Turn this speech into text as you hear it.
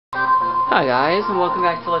Hi guys, and welcome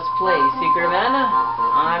back to Let's Play Secret of Mana.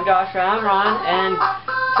 I'm Josh Ramron, and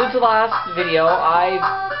since the last video, I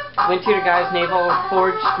went to the guy's naval,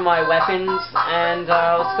 forged my weapons, and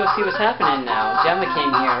let's go see what's happening now. Gemma came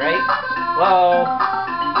here, right? Whoa.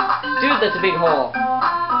 Dude, that's a big hole.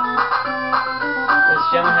 What does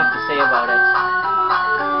Gemma have to say about it?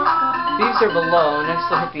 Thieves are below, next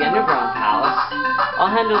we'll hit the underground palace. I'll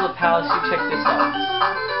handle the palace, you check this out.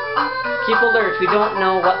 Keep alert, we don't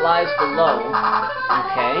know what lies below.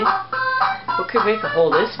 Okay. What could make a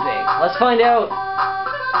hole this big? Let's find out!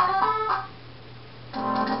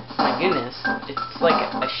 My goodness, it's like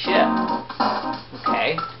a ship.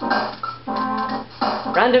 Okay.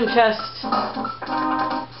 Random chest.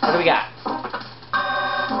 What do we got?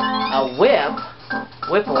 A whip?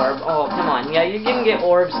 Whip orb? Oh, come on. Yeah, you can get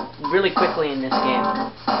orbs really quickly in this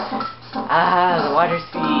game. Ah, the water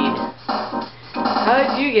speed. How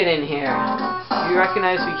did you get in here? Do you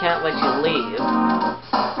recognize we can't let you leave?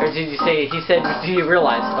 Or did you say, he said, do you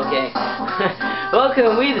realize? Okay.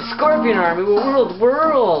 Welcome, we the Scorpion Army, we'll rule the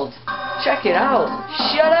world! Check it out!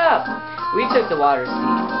 Shut up! We took the water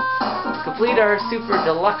seed. Complete our super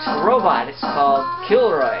deluxe robot, it's called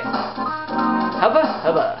Kilroy. Hubba,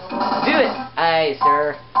 hubba. Do it! Aye,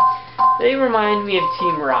 sir. They remind me of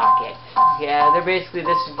Team Rocket. Yeah, they're basically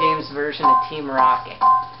this game's version of Team Rocket.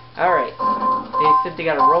 Alright, they said they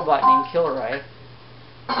got a robot named Kilroy.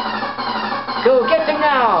 Go get them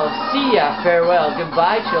now! See ya! Farewell!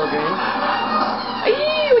 Goodbye, children!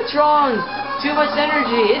 Aye, what's wrong? Too much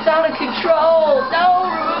energy! It's out of control!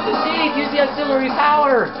 No! Remove the seed! Use the auxiliary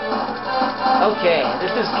power! Okay,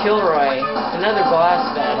 this is Kilroy. It's another boss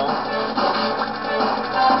battle.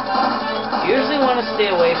 You usually want to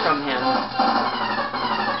stay away from him.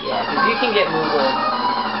 Yeah, because you can get moogled.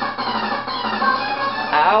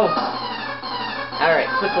 Ow!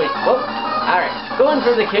 Alright, quickly. Whoa! Alright, going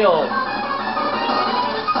for the kill!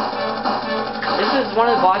 This is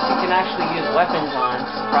one of the bosses you can actually use weapons on,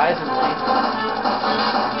 surprisingly.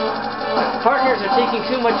 My partners are taking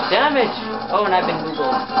too much damage! Oh, and I've been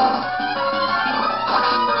googled.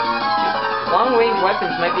 Long-range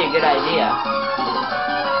weapons might be a good idea.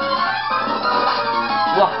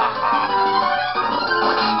 Wahaha!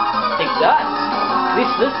 Take that! At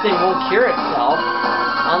least this thing won't cure itself.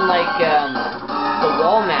 Unlike, the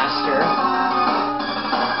Wall Master.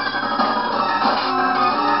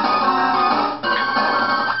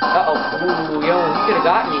 Uh-oh. Ooh, yo, you could've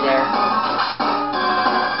got me there.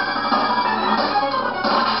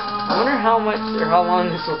 I wonder how much, or how long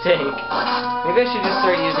this will take. Maybe I should just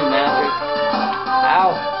start using magic.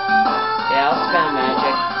 Ow. Yeah, I'll spam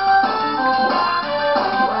magic.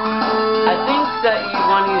 I think that you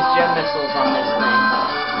want to use gem missiles on this thing.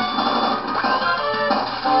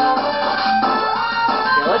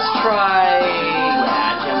 Let's try,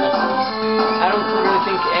 yeah, gem missiles. I don't really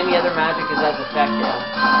think any other magic is as effective.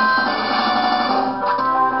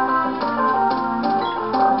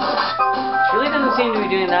 It really doesn't seem to be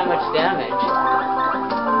doing that much damage.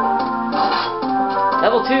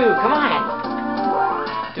 Level 2, come on!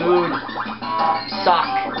 Dude, you suck.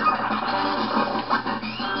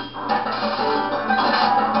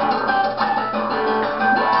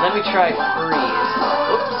 Let me try freeze.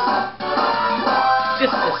 Oops.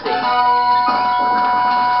 Just to see.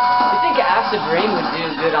 I think acid rain would do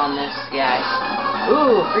good on this guy.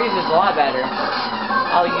 Ooh, freeze is a lot better.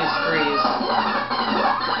 I'll use freeze.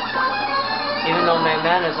 Even though my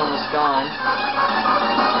mana's almost gone.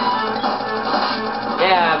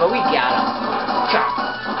 Yeah, but we got him.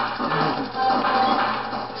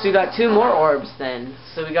 So we got 2 more orbs then.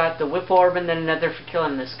 So we got the whip orb and then another for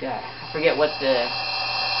killing this guy. I forget what the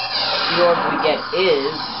orb we get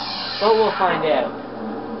is, but we'll find out.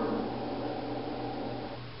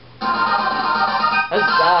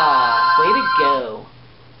 Huzzah! Way to go!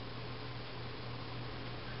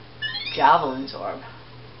 Javelin's orb.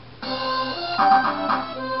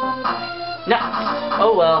 Nuts!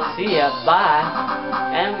 Oh well, see ya, bye!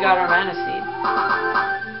 And we got our mana seed.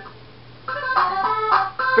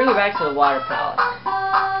 Bring it back to the water palace.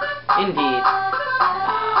 Indeed.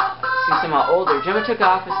 Seems somehow older. Gemma took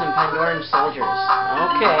office in Pandoran soldiers.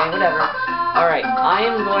 Okay, whatever. Alright, I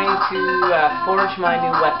am going to forge my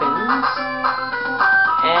new weapons.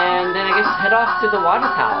 And then I guess head off to the water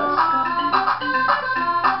palace.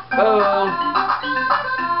 Oh.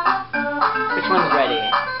 Which one's ready?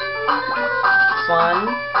 This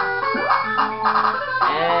one.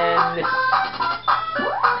 And this.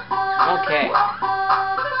 Okay.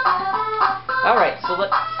 Alright, so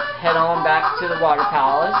let's head on back to the water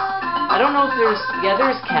palace. I don't know if there's, yeah,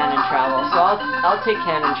 there's cannon travel, so I'll take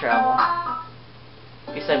cannon travel.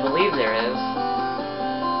 At least I believe there is.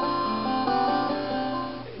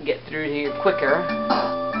 through here quicker.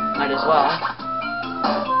 Might as well.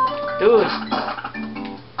 Dude!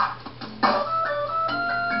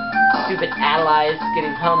 Stupid allies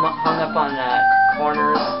getting hung up on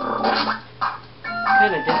corners.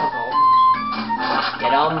 Kind of difficult.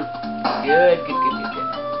 Get 'em. Good.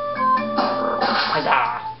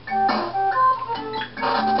 Huzzah!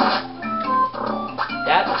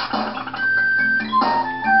 That.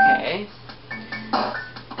 Okay.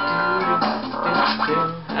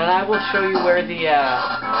 And I will show you where the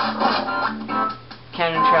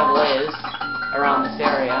cannon travel is around this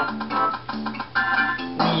area.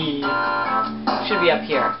 Should be up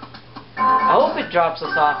here. I hope it drops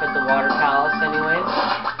us off at the water palace anyways.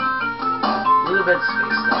 A little bit of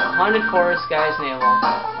space though. Haunted forest, guys, naval.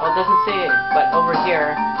 Oh, it doesn't say it, but over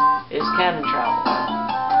here is cannon travel.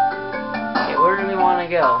 Okay, where do we want to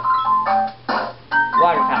go?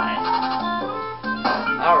 Water palace.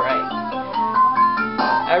 Alright.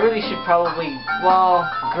 I really should probably, well,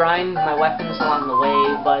 grind my weapons along the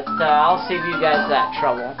way, but I'll save you guys that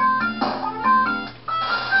trouble.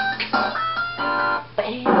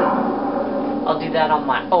 I'll do that on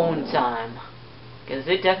my own time, because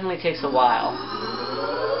it definitely takes a while.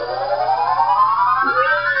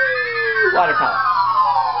 Water palace.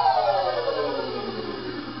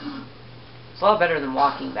 It's a lot better than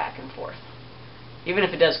walking back and forth, even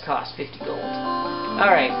if it does cost 50 gold.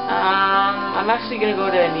 Alright, I'm actually going to go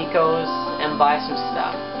to Nico's and buy some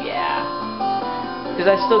stuff. Yeah, because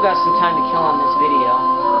I still got some time to kill on this video.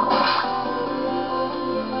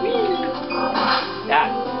 That.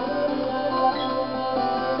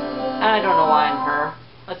 I don't know why I'm her.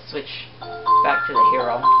 Let's switch back to the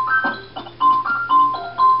hero.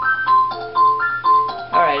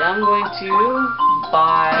 Alright, I'm going to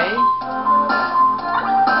buy...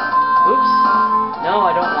 Oops. No,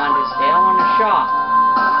 I don't want to stay. I want to shop.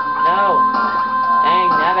 No. Dang,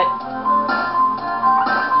 nabbit.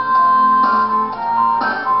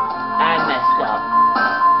 I messed up.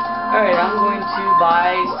 Alright, I'm going to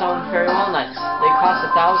buy some fairy walnuts. They cost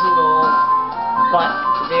 1,000 gold, but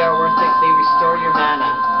they are worth it. They restore your mana.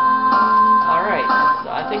 Alright, so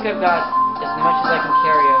I think I've got as much as I can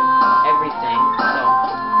carry of everything, so...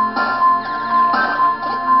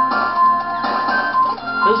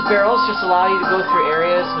 Those barrels just allow you to go through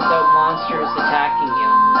areas without monsters attacking you,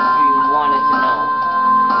 if you wanted to know.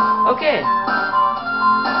 Okay.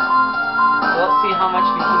 So let's see how much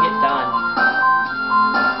we can get done.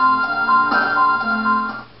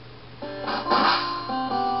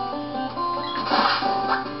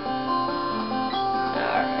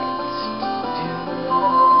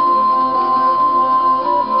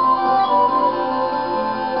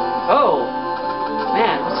 Oh!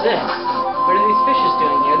 Man, what's this? What are these fishes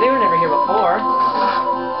doing here? They were never here before.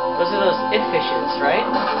 Those are those it fishes, right?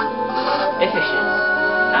 It fishes.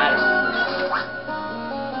 I don't know.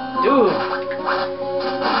 Dude!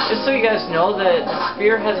 Just so you guys know, the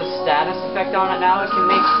spear has a status effect on it now. It can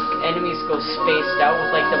make enemies go spaced out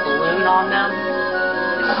with like the balloon on them.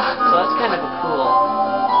 So that's kind of a cool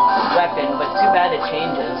weapon, but too bad it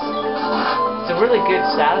changes. It's a really good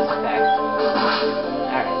status effect.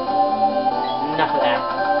 Alright. Enough of that.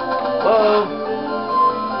 Whoa!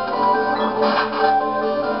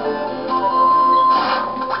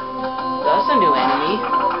 That's a new enemy.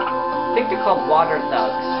 I think they're called water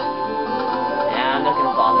thugs. Yeah, I'm not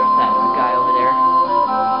gonna bother with that guy over there.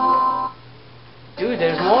 Dude,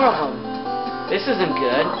 there's more of them. This isn't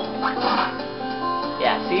good.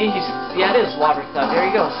 Yeah, see? Yeah, it is water thug. There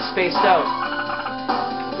you go. Spaced out.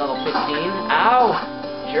 Level 15. Ow!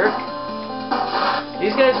 Jerk.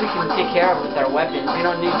 These guys we can take care of with our weapons. We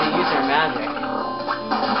don't need to use our magic.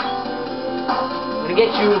 I'm gonna get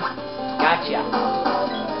you. Gotcha.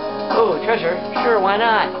 Oh, treasure. Sure, why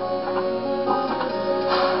not?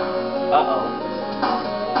 Uh-oh.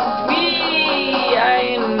 Whee!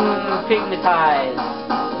 I'm hypnotized.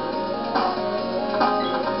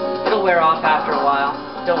 It'll wear off after a while.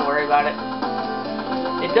 Don't worry about it.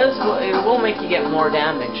 It will make you get more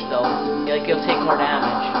damage, though. Like, you'll take more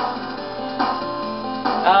damage.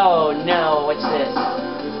 Oh no, what's this?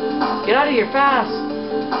 Get out of here fast!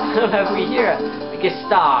 What have we here? Like a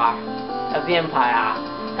star of the Empire.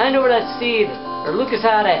 Hand over that seed, or Lucas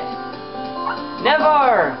had it.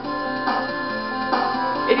 Never!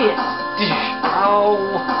 Idiots! Ow!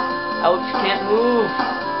 Ouch, can't move.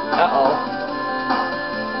 Uh-oh.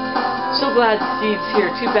 So glad the seed's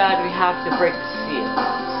here. Too bad we have to break the seal.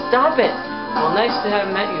 Stop it! Well, nice to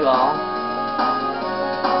have met you all.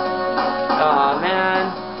 Aw, man.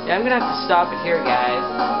 Yeah, I'm gonna have to stop it here, guys.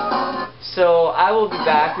 So, I will be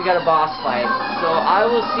back. We got a boss fight. So, I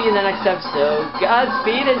will see you in the next episode.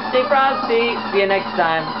 Godspeed and stay frosty. See you next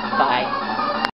time. Bye.